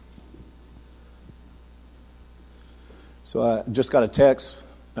So I just got a text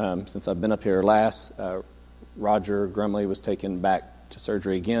since I've been up here last. Roger Grumley was taken back to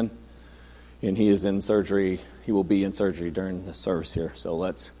surgery again, and he is in surgery. He will be in surgery during the service here. So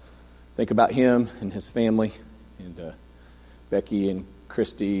let's think about him and his family, and Becky and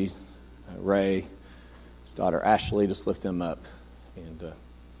Christy, Ray, his daughter Ashley. Just lift them up. And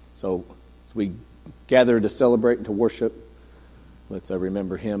so as we gather to celebrate and to worship, let's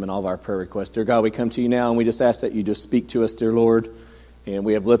remember him and all of our prayer requests. Dear God, we come to you now, and we just ask that you just speak to us, dear Lord. And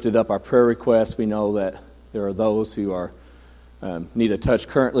we have lifted up our prayer requests. We know that there are those who are need a touch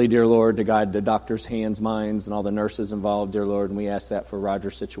currently, dear Lord, to guide the doctors' hands, minds, and all the nurses involved, dear Lord. And we ask that for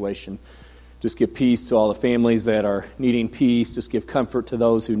Roger's situation. Just give peace to all the families that are needing peace. Just give comfort to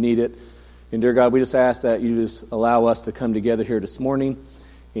those who need it. And dear God, we just ask that you just allow us to come together here this morning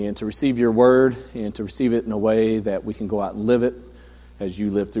and to receive your word and to receive it in a way that we can go out and live it as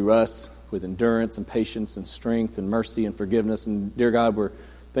you live through us with endurance and patience and strength and mercy and forgiveness. And dear God, we're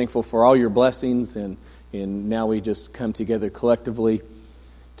thankful for all your blessings, and now we just come together collectively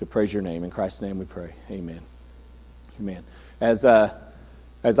to praise your name. In Christ's name we pray. Amen. Amen. As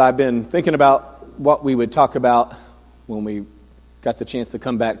I've been thinking about what we would talk about when we got the chance to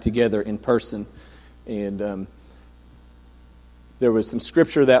come back together in person, and there was some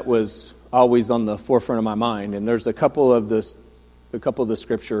scripture that was always on the forefront of my mind, and there's a couple of the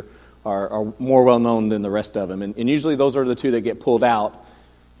scripture are more well known than the rest of them, and usually those are the two that get pulled out,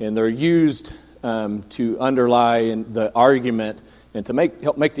 and they're used to underlie the argument and to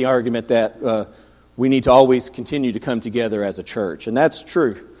help make the argument that we need to always continue to come together as a church, and that's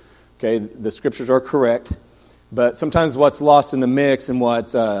true. Okay, the scriptures are correct, but sometimes what's lost in the mix and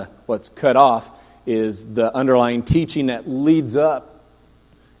what's cut off is the underlying teaching that leads up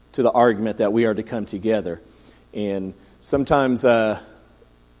to the argument that we are to come together. And sometimes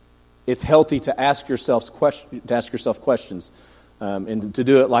it's healthy to ask yourself questions, and to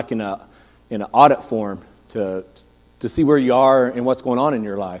do it like in an audit form to see where you are and what's going on in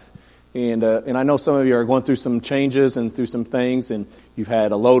your life. And I know some of you are going through some changes and through some things, and you've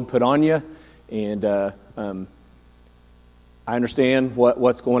had a load put on you. And I understand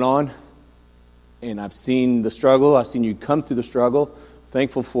what's going on, and I've seen the struggle. I've seen you come through the struggle.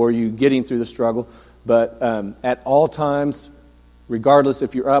 Thankful for you getting through the struggle. But at all times, regardless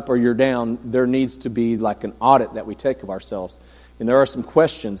if you're up or you're down, there needs to be like an audit that we take of ourselves. And there are some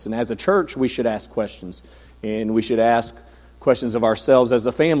questions. And as a church, we should ask questions. And we should ask questions of ourselves as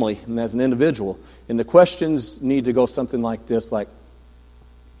a family and as an individual. And the questions need to go something like this, like,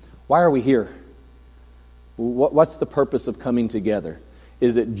 why are we here? What's the purpose of coming together?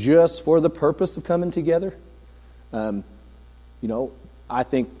 Is it just for the purpose of coming together? I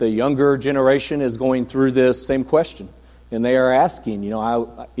think the younger generation is going through this same question. And they are asking,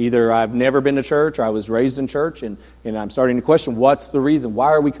 either I've never been to church or I was raised in church, and I'm starting to question, what's the reason?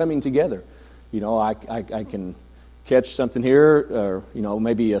 Why are we coming together? I can catch something here, or,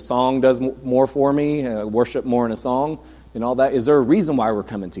 maybe a song does more for me, worship more in a song, and all that. Is there a reason why we're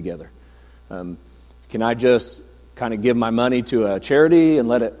coming together? Can I just kind of give my money to a charity and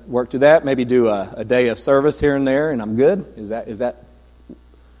let it work to that? Maybe do a day of service here and there, and I'm good? Is that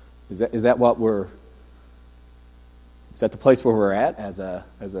what we're? Is that the place where we're at as a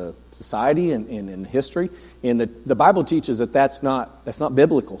society and in history? And the Bible teaches that that's not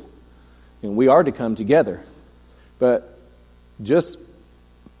biblical, and we are to come together. But just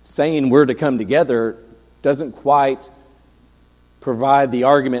saying we're to come together doesn't quite provide the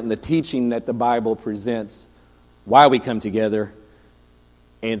argument and the teaching that the Bible presents why we come together.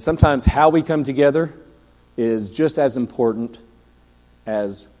 And sometimes how we come together is just as important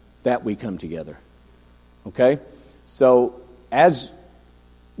as that we come together. Okay? So as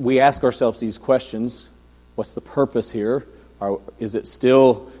we ask ourselves these questions, what's the purpose here? Is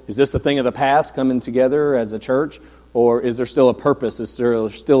this a thing of the past, coming together as a church? Or is there still a purpose? Is there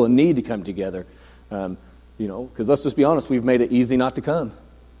still a need to come together? Because let's just be honest, we've made it easy not to come.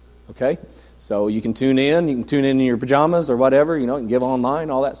 Okay? So you can tune in your pajamas or whatever, you can give online,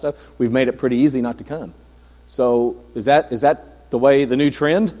 all that stuff. We've made it pretty easy not to come. So is that the way, the new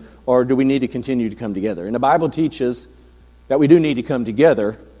trend, or do we need to continue to come together? And the Bible teaches that we do need to come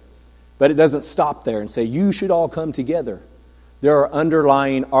together, but it doesn't stop there and say, you should all come together. There are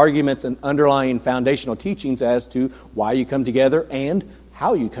underlying arguments and underlying foundational teachings as to why you come together and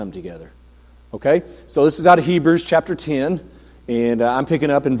how you come together. Okay? So this is out of Hebrews chapter 10, and I'm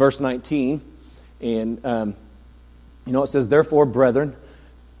picking up in verse 19. And, it says, therefore, brethren,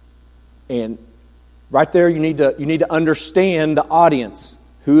 and right there you need to understand the audience,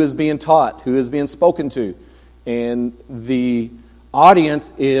 who is being taught, who is being spoken to. And the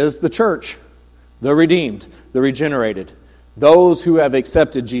audience is the church, the redeemed, the regenerated. those who have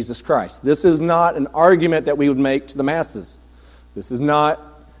accepted Jesus Christ. This is not an argument that we would make to the masses. This is not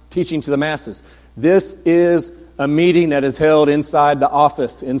teaching to the masses. This is a meeting that is held inside the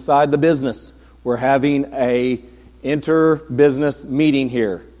office, inside the business. We're having a inter-business meeting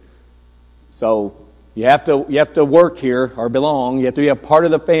here. So you have to work here or belong. You have to be a part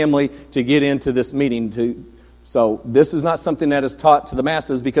of the family to get into this meeting. So this is not something that is taught to the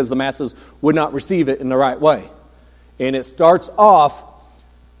masses because the masses would not receive it in the right way. And it starts off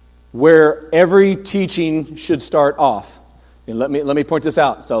where every teaching should start off. And let me point this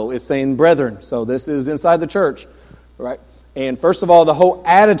out. So it's saying brethren. So this is inside the church, right? And first of all, the whole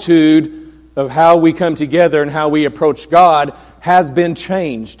attitude of how we come together and how we approach God has been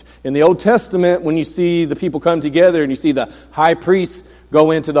changed. In the Old Testament, when you see the people come together and you see the high priests go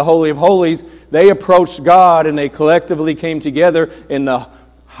into the Holy of Holies, they approached God and they collectively came together, and the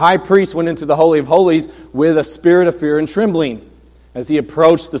high priest went into the Holy of Holies with a spirit of fear and trembling as he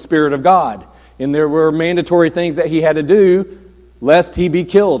approached the Spirit of God. And there were mandatory things that he had to do lest he be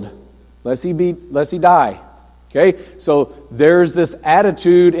killed, lest he die. Okay? So there's this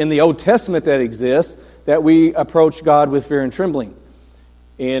attitude in the Old Testament that exists that we approach God with fear and trembling.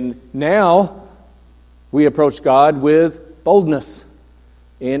 And now we approach God with boldness.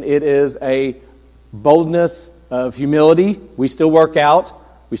 And it is a boldness of humility. We still work out.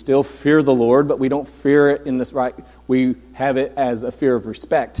 We still fear the Lord, but we don't fear it in this right. We have it as a fear of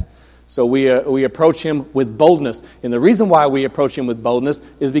respect. So we approach Him with boldness. And the reason why we approach Him with boldness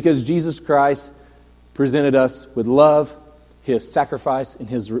is because Jesus Christ presented us with love, His sacrifice, and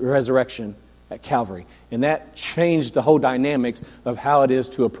His resurrection at Calvary. And that changed the whole dynamics of how it is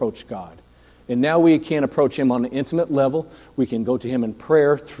to approach God. And now we can approach Him on an intimate level. We can go to Him in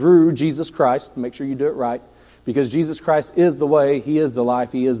prayer through Jesus Christ. Make sure you do it right. Because Jesus Christ is the way, He is the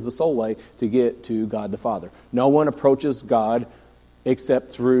life, He is the sole way to get to God the Father. No one approaches God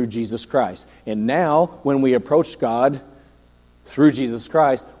except through Jesus Christ. And now, when we approach God through Jesus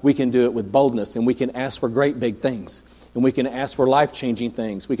Christ, we can do it with boldness. And we can ask for great big things. And we can ask for life-changing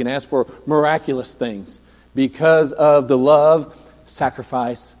things. We can ask for miraculous things because of the love,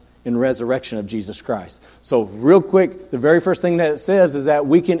 sacrifice, and resurrection of Jesus Christ. So real quick, the very first thing that it says is that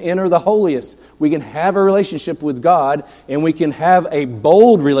we can enter the holiest. We can have a relationship with God, and we can have a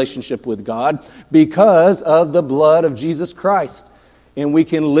bold relationship with God because of the blood of Jesus Christ. And we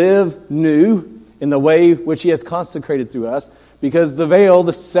can live new in the way which He has consecrated through us because the veil,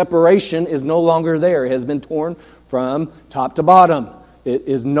 the separation, is no longer there. It has been torn from top to bottom. It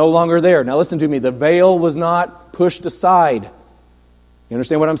is no longer there. Now listen to me. The veil was not pushed aside. You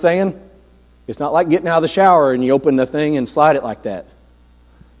understand what I'm saying? It's not like getting out of the shower and you open the thing and slide it like that.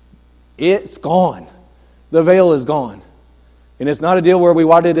 It's gone. The veil is gone. And it's not a deal where we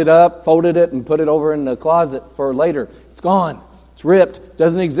wadded it up, folded it, and put it over in the closet for later. It's gone. It's ripped.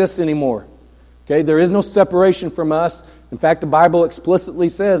 Doesn't exist anymore. Okay? There is no separation from us. In fact, the Bible explicitly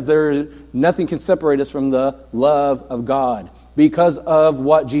says nothing can separate us from the love of God because of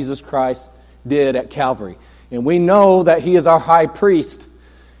what Jesus Christ did at Calvary. And we know that He is our high priest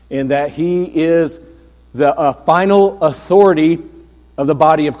and that He is the final authority of the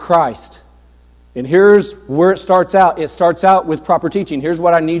body of Christ. And here's where it starts out. It starts out with proper teaching. Here's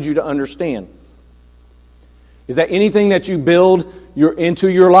what I need you to understand. Is that anything that you build into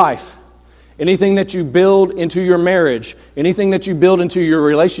your life, anything that you build into your marriage, anything that you build into your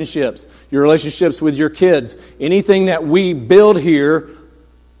relationships with your kids, anything that we build here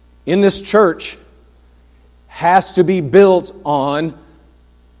in this church has to be built on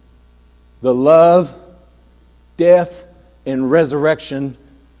the love, death, and resurrection,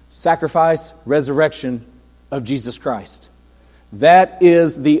 sacrifice, resurrection of Jesus Christ. That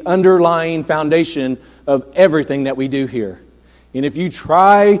is the underlying foundation of everything that we do here. And if you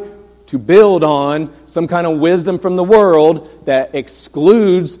try to build on some kind of wisdom from the world that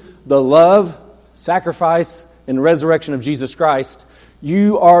excludes the love, sacrifice, and resurrection of Jesus Christ,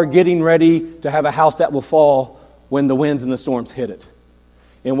 you are getting ready to have a house that will fall when the winds and the storms hit it.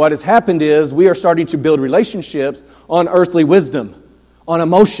 And what has happened is we are starting to build relationships on earthly wisdom, on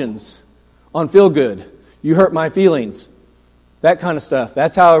emotions, on feel good. You hurt my feelings. That kind of stuff.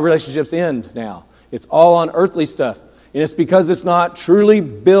 That's how relationships end now. It's all on earthly stuff. And it's because it's not truly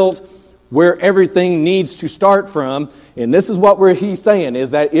built where everything needs to start from. And this is what he's saying, is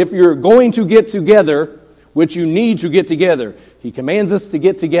that if you're going to get together, which you need to get together, He commands us to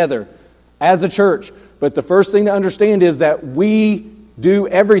get together as a church. But the first thing to understand is that we do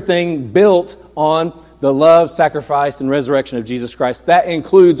everything built on the love, sacrifice, and resurrection of Jesus Christ. That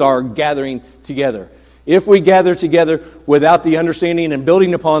includes our gathering together. If we gather together without the understanding and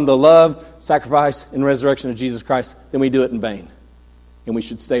building upon the love, sacrifice, and resurrection of Jesus Christ, then we do it in vain. And we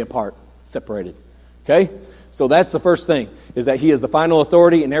should stay apart, separated. Okay? So that's the first thing, is that He is the final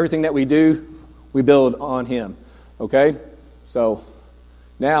authority, and everything that we do, we build on Him. Okay? So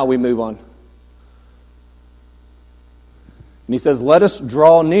now we move on. And he says, let us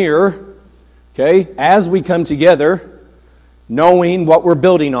draw near, okay, as we come together, knowing what we're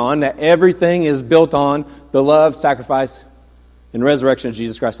building on, that everything is built on the love, sacrifice, and resurrection of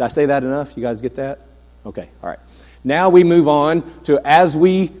Jesus Christ. Did I say that enough? You guys get that? Okay, all right. Now we move on to as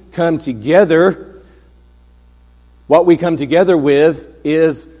we come together, what we come together with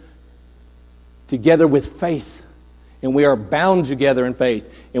is together with faith. And we are bound together in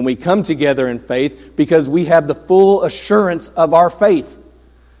faith. And we come together in faith because we have the full assurance of our faith.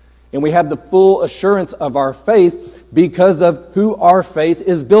 And we have the full assurance of our faith because of who our faith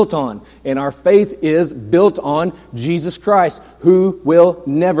is built on. And our faith is built on Jesus Christ, who will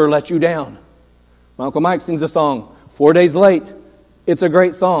never let you down. My Uncle Mike sings a song, 4 Days Late. It's a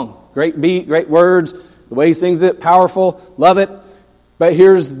great song. Great beat, great words. The way he sings it, powerful. Love it. But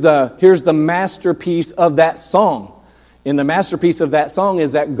here's the masterpiece of that song. And the masterpiece of that song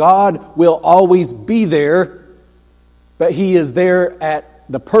is that God will always be there, but He is there at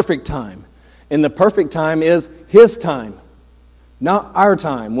the perfect time. And the perfect time is His time, not our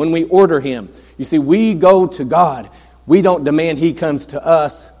time, when we order Him. You see, we go to God. We don't demand He comes to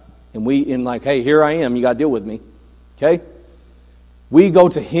us, and hey, here I am, you got to deal with me. Okay? We go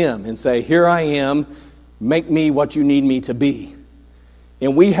to Him and say, here I am, make me what you need me to be.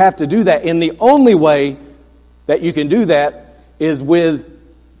 And we have to do that. And the only way that you can do that is with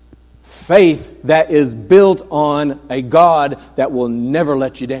faith that is built on a God that will never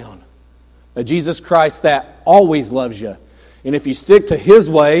let you down. A Jesus Christ that always loves you. And if you stick to His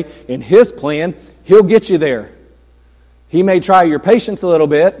way and His plan, He'll get you there. He may try your patience a little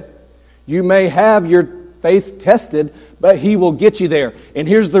bit. You may have your faith tested, but He will get you there. And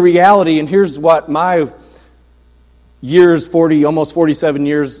here's the reality, and here's what my years, almost 47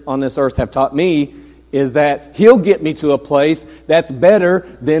 years on this earth have taught me, is that He'll get me to a place that's better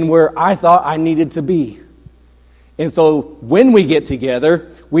than where I thought I needed to be. And so when we get together,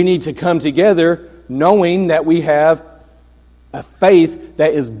 we need to come together knowing that we have a faith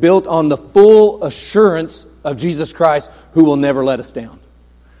that is built on the full assurance of Jesus Christ, who will never let us down.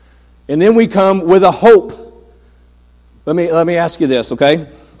 And then we come with a hope. Let me ask you this, okay?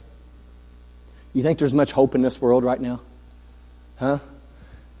 You think there's much hope in this world right now? Huh?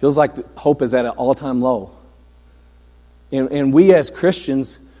 Feels like hope is at an all-time low. And we as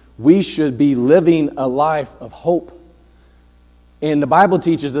Christians, we should be living a life of hope. And the Bible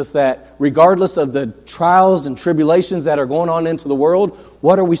teaches us that regardless of the trials and tribulations that are going on into the world,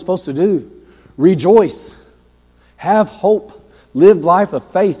 what are we supposed to do? Rejoice. Have hope. Live life of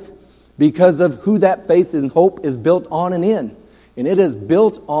faith because of who that faith and hope is built on and in. And it is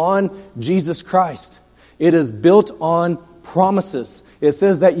built on Jesus Christ. It is built on promises. It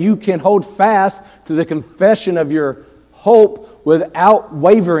says that you can hold fast to the confession of your hope without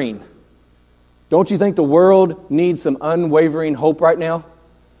wavering. Don't you think the world needs some unwavering hope right now?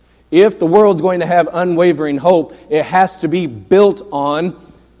 If the world's going to have unwavering hope, it has to be built on,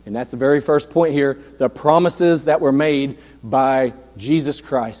 and that's the very first point here, the promises that were made by Jesus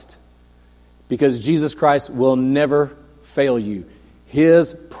Christ. Because Jesus Christ will never fail you.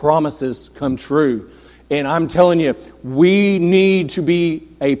 His promises come true. And I'm telling you, we need to be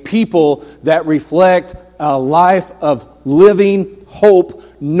a people that reflect a life of living hope,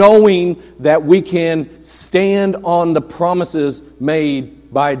 knowing that we can stand on the promises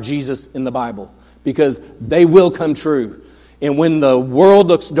made by Jesus in the Bible, because they will come true. And when the world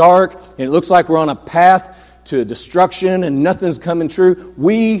looks dark and it looks like we're on a path to destruction and nothing's coming true,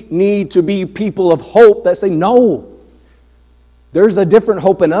 we need to be people of hope that say, no, there's a different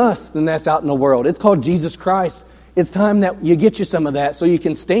hope in us than that's out in the world. It's called Jesus Christ. It's time that you get you some of that so you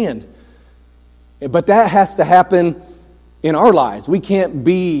can stand. But that has to happen in our lives. We can't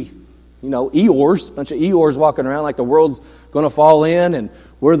be, Eeyores, a bunch of Eeyores walking around like the world's going to fall in and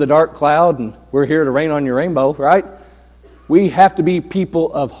we're the dark cloud and we're here to rain on your rainbow, right? We have to be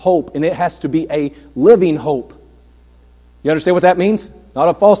people of hope, and it has to be a living hope. You understand what that means? Not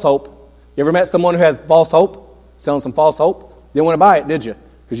a false hope. You ever met someone who has false hope? Selling some false hope? Didn't want to buy it, did you?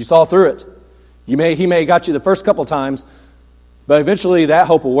 Because you saw through it. He may have got you the first couple times, but eventually that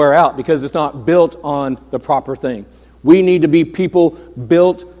hope will wear out because it's not built on the proper thing. We need to be people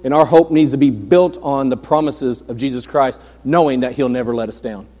built, and our hope needs to be built on the promises of Jesus Christ, knowing that He'll never let us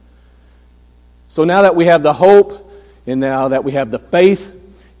down. So now that we have the hope, and now that we have the faith,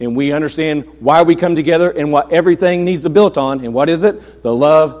 and we understand why we come together and what everything needs to be built on. And what is it? The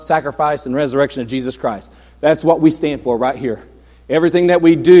love, sacrifice, and resurrection of Jesus Christ. That's what we stand for right here. Everything that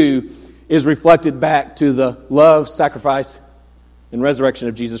we do is reflected back to the love, sacrifice, and resurrection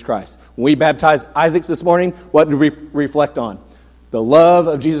of Jesus Christ. When we baptized Isaac this morning, what did we reflect on? The love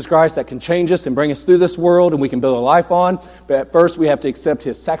of Jesus Christ that can change us and bring us through this world and we can build a life on. But at first we have to accept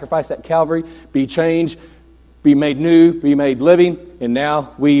His sacrifice at Calvary, be changed, be made new, be made living, and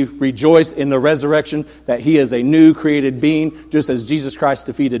now we rejoice in the resurrection that He is a new created being, just as Jesus Christ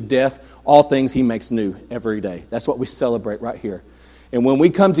defeated death. All things He makes new every day. That's what we celebrate right here. And when we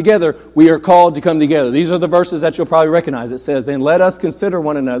come together, we are called to come together. These are the verses that you'll probably recognize. It says, "And let us consider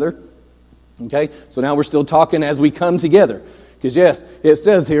one another." Okay, so now we're still talking as we come together. Because yes, it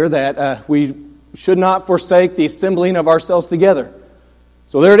says here that we should not forsake the assembling of ourselves together.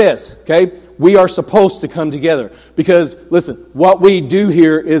 So there it is, okay? We are supposed to come together. Because, listen, what we do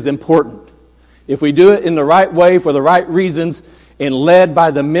here is important. If we do it in the right way, for the right reasons, and led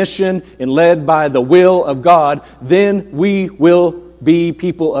by the mission, and led by the will of God, then we will be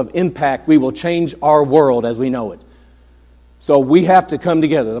people of impact. We will change our world as we know it. So we have to come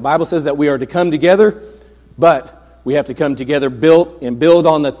together. The Bible says that we are to come together, but we have to come together, build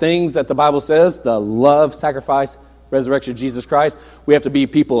on the things that the Bible says, the love, sacrifice, resurrection of Jesus Christ. We have to be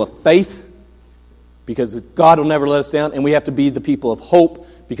people of faith, because God will never let us down. And we have to be the people of hope,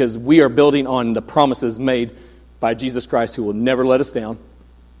 because we are building on the promises made by Jesus Christ, who will never let us down.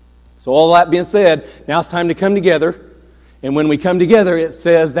 So all that being said, now it's time to come together. And when we come together, it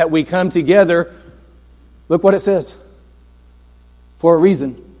says that we come together, look what it says, for a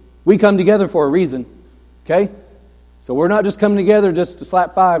reason. We come together for a reason, okay? So we're not just coming together just to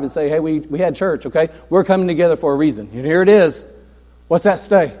slap five and say, hey, we had church, okay? We're coming together for a reason. And here it is. What's that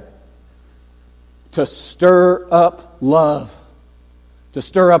say? To stir up love. To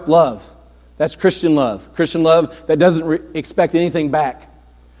stir up love. That's Christian love. Christian love that doesn't expect anything back.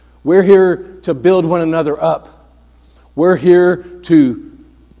 We're here to build one another up. We're here to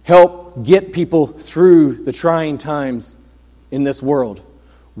help get people through the trying times in this world.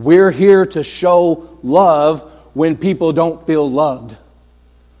 We're here to show love when people don't feel loved.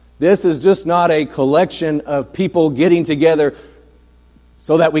 This is just not a collection of people getting together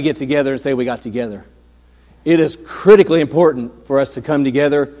so that we get together and say we got together. It is critically important for us to come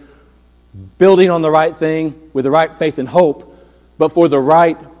together, building on the right thing, with the right faith and hope, but for the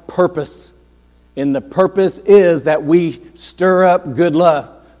right purpose. And the purpose is that we stir up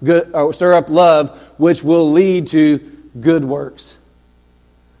stir up love, which will lead to good works.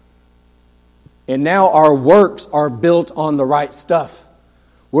 And now our works are built on the right stuff.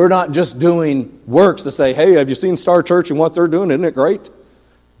 We're not just doing works to say, hey, have you seen Star Church and what they're doing? Isn't it great?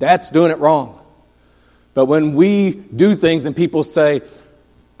 That's doing it wrong. But when we do things and people say,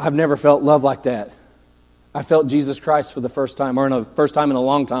 I've never felt love like that. I felt Jesus Christ for the first time, or in the first time in a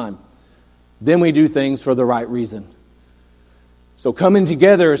long time. Then we do things for the right reason. So coming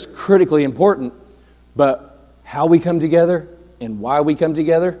together is critically important, but how we come together and why we come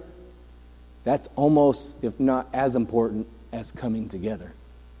together, that's almost, if not as important as coming together.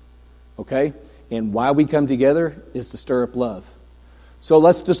 Okay? And why we come together is to stir up love. So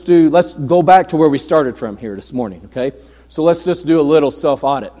let's go back to where we started from here this morning, okay? So let's just do a little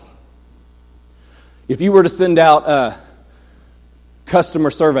self-audit. If you were to send out customer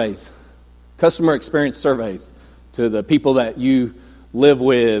experience surveys to the people that you live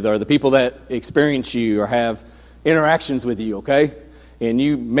with or the people that experience you or have interactions with you, okay? And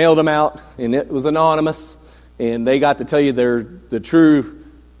you mailed them out and it was anonymous and they got to tell you the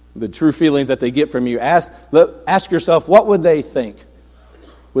true feelings that they get from you. Ask yourself, what would they think?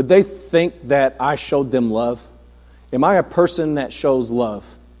 Would they think that I showed them love? Am I a person that shows love?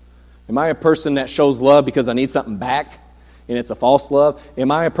 Am I a person that shows love because I need something back and it's a false love? Am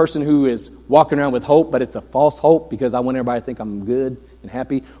I a person who is walking around with hope but it's a false hope because I want everybody to think I'm good and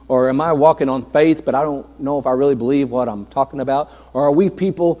happy? Or am I walking on faith but I don't know if I really believe what I'm talking about? Or are we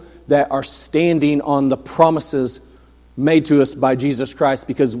people that are standing on the promises made to us by Jesus Christ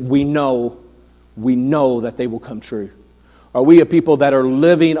because we know that they will come true? Are we a people that are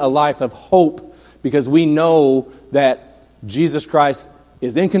living a life of hope because we know that Jesus Christ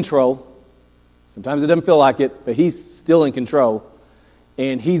is in control? Sometimes it doesn't feel like it, but He's still in control.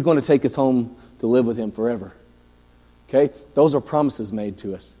 And He's going to take us home to live with Him forever. Okay? Those are promises made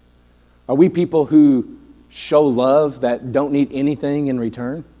to us. Are we people who show love that don't need anything in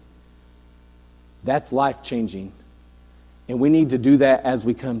return? That's life-changing. And we need to do that as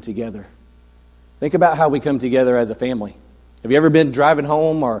we come together. Think about how we come together as a family. Have you ever been driving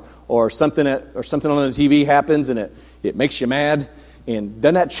home or something on the TV happens and it makes you mad And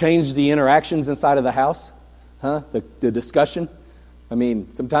doesn't that change the interactions inside of the house? Huh? The discussion? I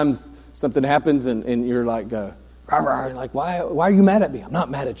mean, sometimes something happens and you're like, rah, rah, like, why are you mad at me? I'm not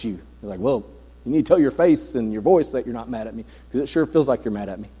mad at you. You're like, well, you need to tell your face and your voice that you're not mad at me, because it sure feels like you're mad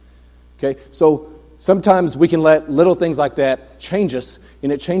at me. Okay? So sometimes we can let little things like that change us,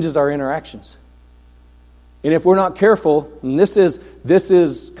 and it changes our interactions. And if we're not careful, and this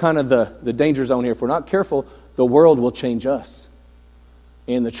is kind of the danger zone here, if we're not careful, the world will change us.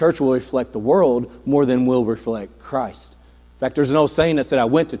 And the church will reflect the world more than will reflect Christ. In fact, there's an old saying that said, I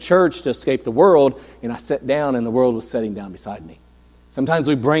went to church to escape the world, and I sat down, and the world was sitting down beside me. Sometimes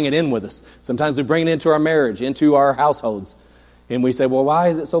we bring it in with us. Sometimes we bring it into our marriage, into our households. And we say, well, why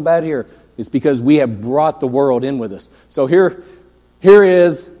is it so bad here? It's because we have brought the world in with us. So here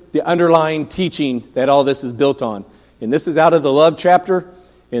is the underlying teaching that all this is built on. And this is out of the love chapter.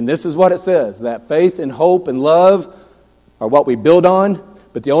 And this is what it says, that faith and hope and love are what we build on.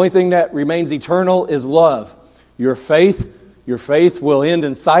 But the only thing that remains eternal is love. Your faith will end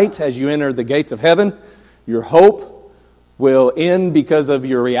in sight as you enter the gates of heaven. Your hope will end because of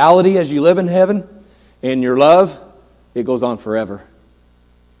your reality as you live in heaven. And your love, it goes on forever.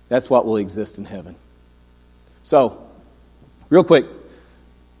 That's what will exist in heaven. So, real quick,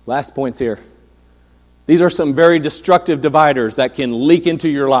 last points here. These are some very destructive dividers that can leak into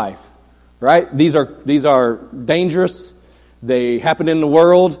your life. Right? These are dangerous. They happen in the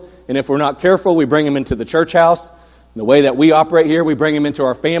world. And if we're not careful, we bring them into the church house. The way that we operate here, we bring them into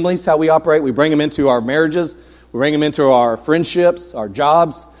our families, how we operate. We bring them into our marriages. We bring them into our friendships, our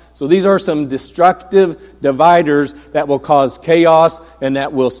jobs. So these are some destructive dividers that will cause chaos and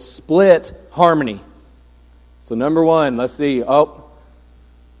that will split harmony. So number one, let's see. Oh,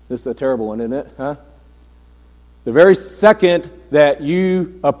 this is a terrible one, isn't it? Huh? The very second that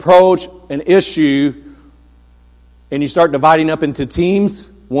you approach an issue and you start dividing up into teams,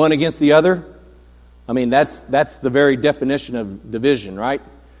 one against the other, I mean, that's the very definition of division, right?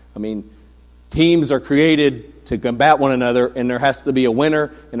 I mean, teams are created to combat one another, and there has to be a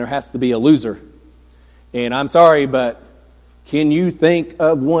winner and there has to be a loser. And I'm sorry, but can you think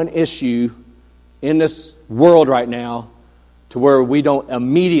of one issue in this world right now to where we don't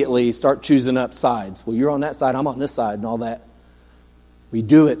immediately start choosing up sides? Well, you're on that side, I'm on this side, and all that. We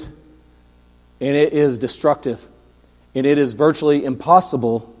do it. And it is destructive. And it is virtually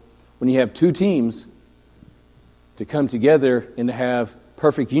impossible when you have two teams to come together and to have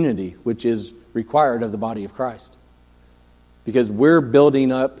perfect unity, which is required of the body of Christ. Because we're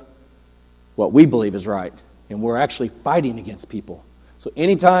building up what we believe is right, and we're actually fighting against people. So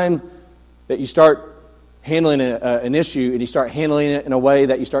anytime that you start handling an issue and you start handling it in a way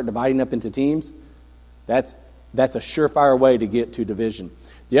that you start dividing up into teams, that's a surefire way to get to division.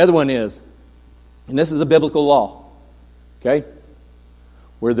 The other one is, and this is a biblical law, okay?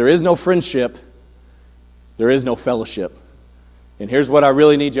 Where there is no friendship, there is no fellowship. And here's what I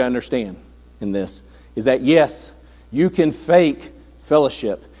really need you to understand in this, is that yes, you can fake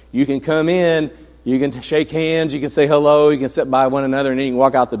fellowship. You can come in, you can shake hands, you can say hello, you can sit by one another, and then you can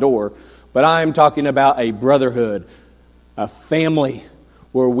walk out the door. But I'm talking about a brotherhood, a family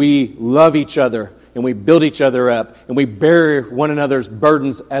where we love each other and we build each other up and we bear one another's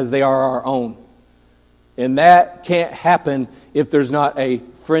burdens as they are our own. And that can't happen if there's not a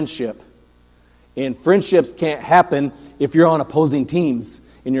friendship. And friendships can't happen if you're on opposing teams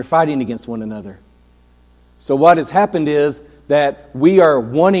and you're fighting against one another. So what has happened is that we are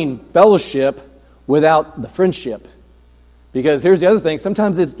wanting fellowship without the friendship. Because here's the other thing,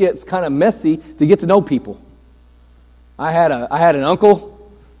 sometimes it gets kind of messy to get to know people. I had an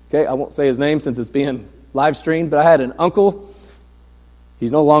uncle, okay, I won't say his name since it's being live streamed, but I had an uncle.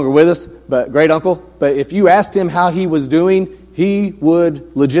 He's no longer with us, but great uncle. But if you asked him how he was doing, he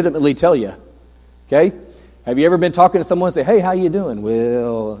would legitimately tell you. Okay? Have you ever been talking to someone and say, hey, how you doing?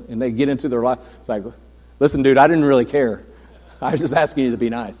 Well, and they get into their life. It's like, listen, dude, I didn't really care. I was just asking you to be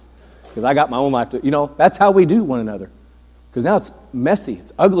nice. Because I got my own life to, that's how we do one another. Because now it's messy.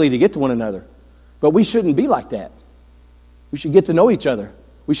 It's ugly to get to one another. But we shouldn't be like that. We should get to know each other.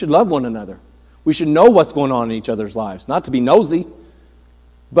 We should love one another. We should know what's going on in each other's lives. Not to be nosy,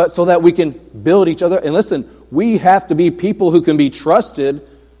 but so that we can build each other. And listen, we have to be people who can be trusted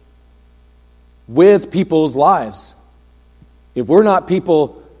with people's lives. If we're not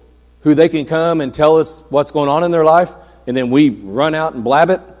people who they can come and tell us what's going on in their life, and then we run out and blab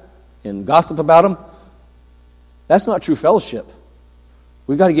it and gossip about them, that's not true fellowship.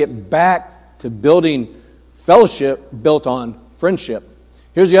 We've got to get back to building fellowship built on friendship.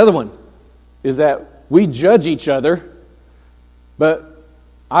 Here's the other one, is that we judge each other, but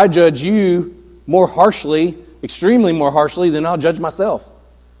I judge you more harshly extremely more harshly than I'll judge myself.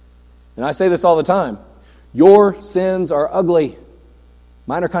 And I say this all the time. Your sins are ugly.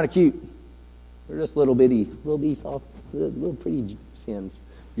 Mine are kind of cute. They're just little soft, little pretty sins.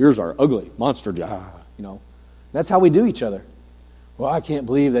 Yours are ugly, monster job, That's how we do each other. Well, I can't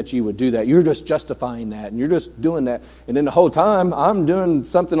believe that you would do that. You're just justifying that, and you're just doing that. And then the whole time, I'm doing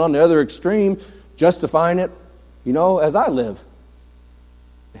something on the other extreme, justifying it, as I live.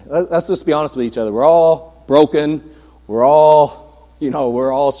 Let's just be honest with each other. We're all broken. We're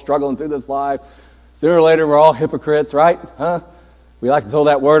all struggling through this life. Sooner or later, we're all hypocrites, right? We like to throw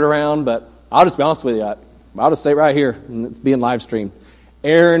that word around, but I'll just be honest with you. I'll just say it right here, and it's being live streamed.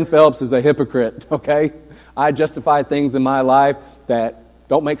 Aaron Phelps is a hypocrite, okay? I justify things in my life that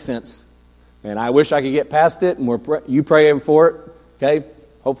don't make sense. And I wish I could get past it, and you praying for it, okay?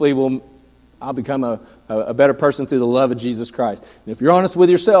 Hopefully I'll become a better person through the love of Jesus Christ. And if you're honest with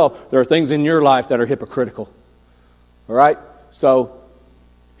yourself, there are things in your life that are hypocritical. All right? So,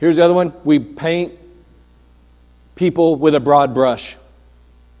 here's the other one. We paint people with a broad brush.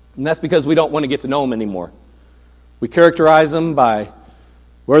 And that's because we don't want to get to know them anymore. We characterize them by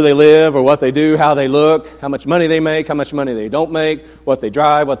where they live or what they do, how they look, how much money they make, how much money they don't make, what they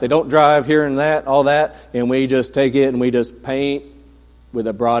drive, what they don't drive, here and that, all that. And we just take it and we just paint with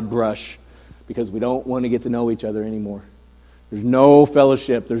a broad brush because we don't want to get to know each other anymore. There's no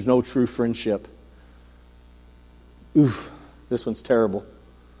fellowship. There's no true friendship. Oof, this one's terrible.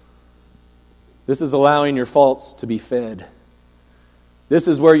 This is allowing your faults to be fed. This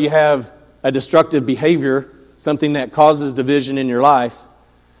is where you have a destructive behavior, something that causes division in your life,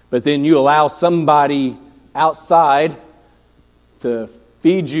 but then you allow somebody outside to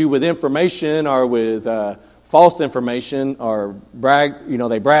feed you with information or with false information or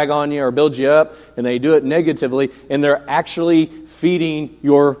they brag on you or build you up, and they do it negatively, and they're actually feeding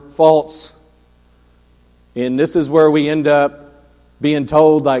your faults. And this is where we end up being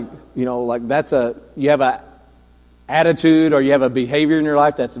told you have a attitude or you have a behavior in your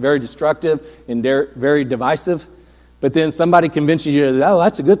life that's very destructive and very divisive. But then somebody convinces you, oh,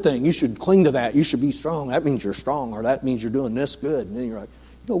 that's a good thing. You should cling to that. You should be strong. That means you're strong, or that means you're doing this good. And then you're like,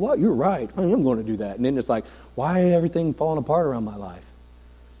 you know what? You're right. I am going to do that. And then it's like, why is everything falling apart around my life?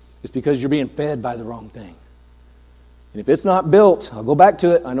 It's because you're being fed by the wrong thing. And if it's not built, I'll go back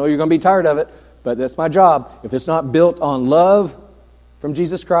to it. I know you're going to be tired of it, but that's my job. If it's not built on love from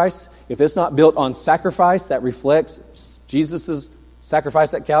Jesus Christ, if it's not built on sacrifice that reflects Jesus'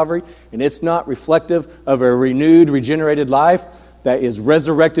 sacrifice at Calvary, and it's not reflective of a renewed, regenerated life that is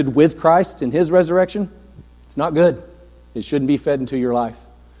resurrected with Christ in His resurrection, it's not good. It shouldn't be fed into your life.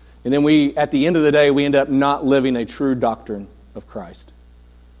 And then at the end of the day, we end up not living a true doctrine of Christ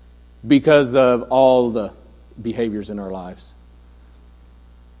because of all the behaviors in our lives.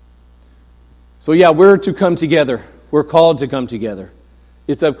 So we're to come together. We're called to come together.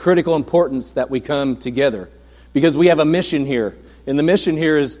 It's of critical importance that we come together because we have a mission here. And the mission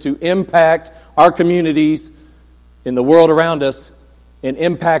here is to impact our communities in the world around us and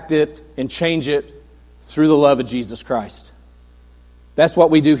impact it and change it through the love of Jesus Christ. That's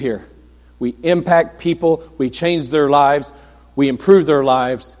what we do here. We impact people, we change their lives, we improve their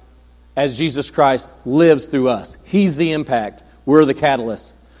lives as Jesus Christ lives through us. He's the impact. We're the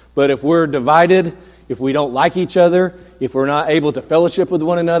catalyst. But if we're divided, if we don't like each other, if we're not able to fellowship with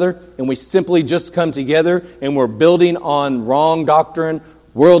one another, and we simply just come together and we're building on wrong doctrine,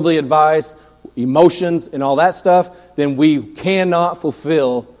 worldly advice, emotions, and all that stuff, then we cannot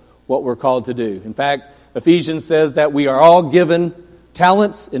fulfill what we're called to do. In fact, Ephesians says that we are all given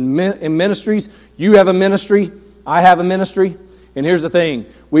talents in ministries. You have a ministry. I have a ministry. And here's the thing.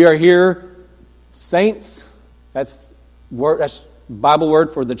 We are here saints. That's Bible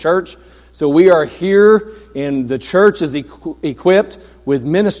word for the church. So we are here, and the church is equipped with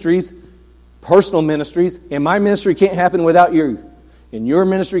ministries, personal ministries, and my ministry can't happen without you. And your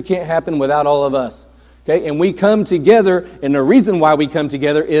ministry can't happen without all of us. Okay? And we come together, and the reason why we come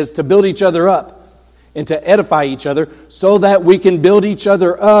together is to build each other up and to edify each other so that we can build each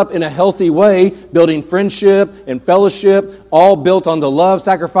other up in a healthy way, building friendship and fellowship, all built on the love,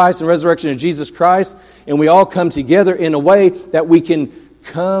 sacrifice, and resurrection of Jesus Christ. And we all come together in a way that we can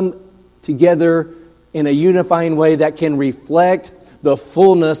come together in a unifying way that can reflect the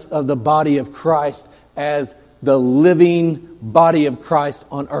fullness of the body of Christ as the living body of Christ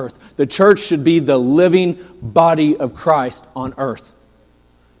on earth. The church should be the living body of Christ on earth.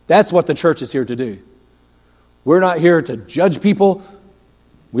 That's what the church is here to do. We're not here to judge people.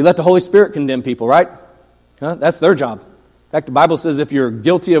 We let the Holy Spirit condemn people, right? That's their job. In fact, the Bible says if you're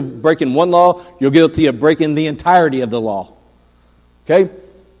guilty of breaking one law, you're guilty of breaking the entirety of the law. Okay?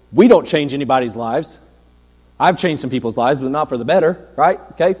 We don't change anybody's lives. I've changed some people's lives, but not for the better, right?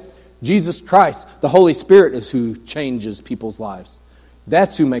 Okay? Jesus Christ, the Holy Spirit, is who changes people's lives.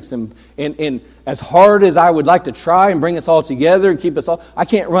 That's who makes them. And as hard as I would like to try and bring us all together and keep us all, I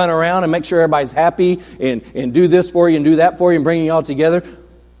can't run around and make sure everybody's happy and do this for you and do that for you and bring you all together.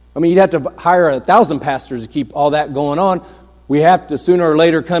 I mean, you'd have to hire 1,000 pastors to keep all that going on. We have to sooner or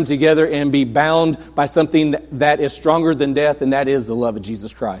later come together and be bound by something that is stronger than death, and that is the love of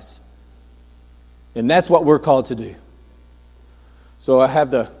Jesus Christ. And that's what we're called to do. So I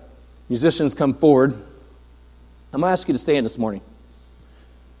have the musicians come forward. I'm going to ask you to stand this morning.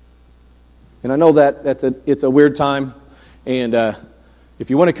 And I know that it's a weird time. And if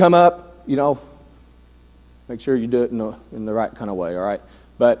you want to come up, make sure you do it in the right kind of way, all right?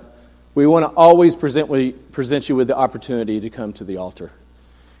 But we want to always present you with the opportunity to come to the altar.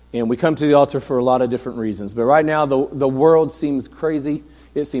 And we come to the altar for a lot of different reasons. But right now, the world seems crazy.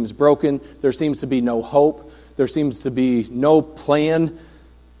 It seems broken. There seems to be no hope. There seems to be no plan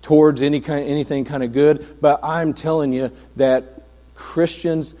towards anything kind of good. But I'm telling you that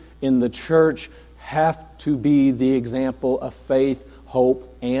Christians in the church have to be the example of faith,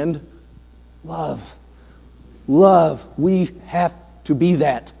 hope, and love. Love. We have to be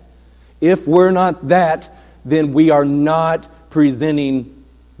that. If we're not that, then we are not presenting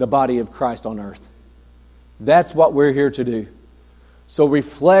the body of Christ on earth. That's what we're here to do. So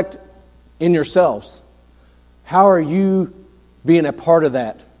reflect in yourselves. How are you being a part of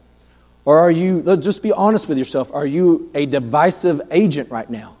that? Or are you, just be honest with yourself, are you a divisive agent right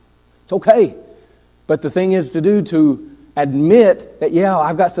now? It's okay. But the thing is to admit that,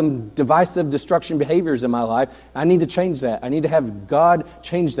 I've got some divisive destruction behaviors in my life. I need to change that. I need to have God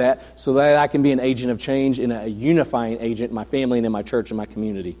change that so that I can be an agent of change and a unifying agent in my family and in my church and my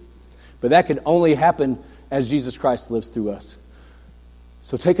community. But that can only happen as Jesus Christ lives through us.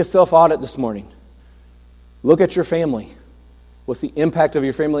 So take a self-audit this morning. Look at your family. What's the impact of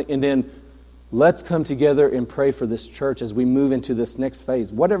your family? And then let's come together and pray for this church as we move into this next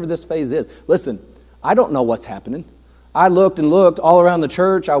phase. Whatever this phase is. Listen, I don't know what's happening. I looked and looked all around the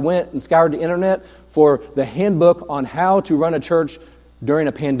church. I went and scoured the internet for the handbook on how to run a church during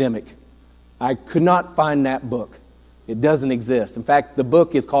a pandemic. I could not find that book. It doesn't exist. In fact, the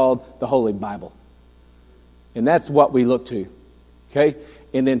book is called the Holy Bible. And that's what we look to. Okay?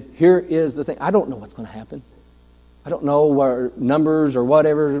 And then here is the thing. I don't know what's going to happen. I don't know where numbers or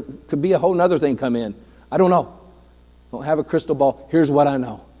whatever. Could be a whole other thing come in. I don't know. I don't have a crystal ball. Here's what I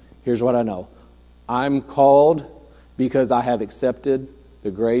know. Here's what I know. I'm called because I have accepted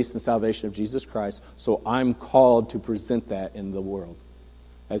the grace and salvation of Jesus Christ. So I'm called to present that in the world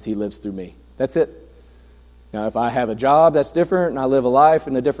as He lives through me. That's it. Now, if I have a job that's different and I live a life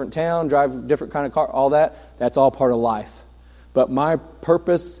in a different town, drive a different kind of car, all that's all part of life. But my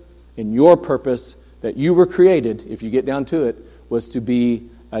purpose and your purpose that you were created, if you get down to it, was to be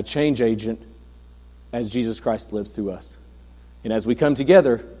a change agent as Jesus Christ lives through us. And as we come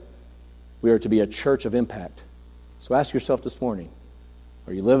together, we are to be a church of impact. So ask yourself this morning,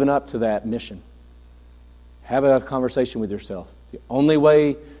 are you living up to that mission? Have a conversation with yourself. The only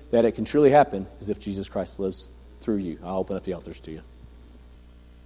way that it can truly happen is if Jesus Christ lives through you. I'll open up the altars to you.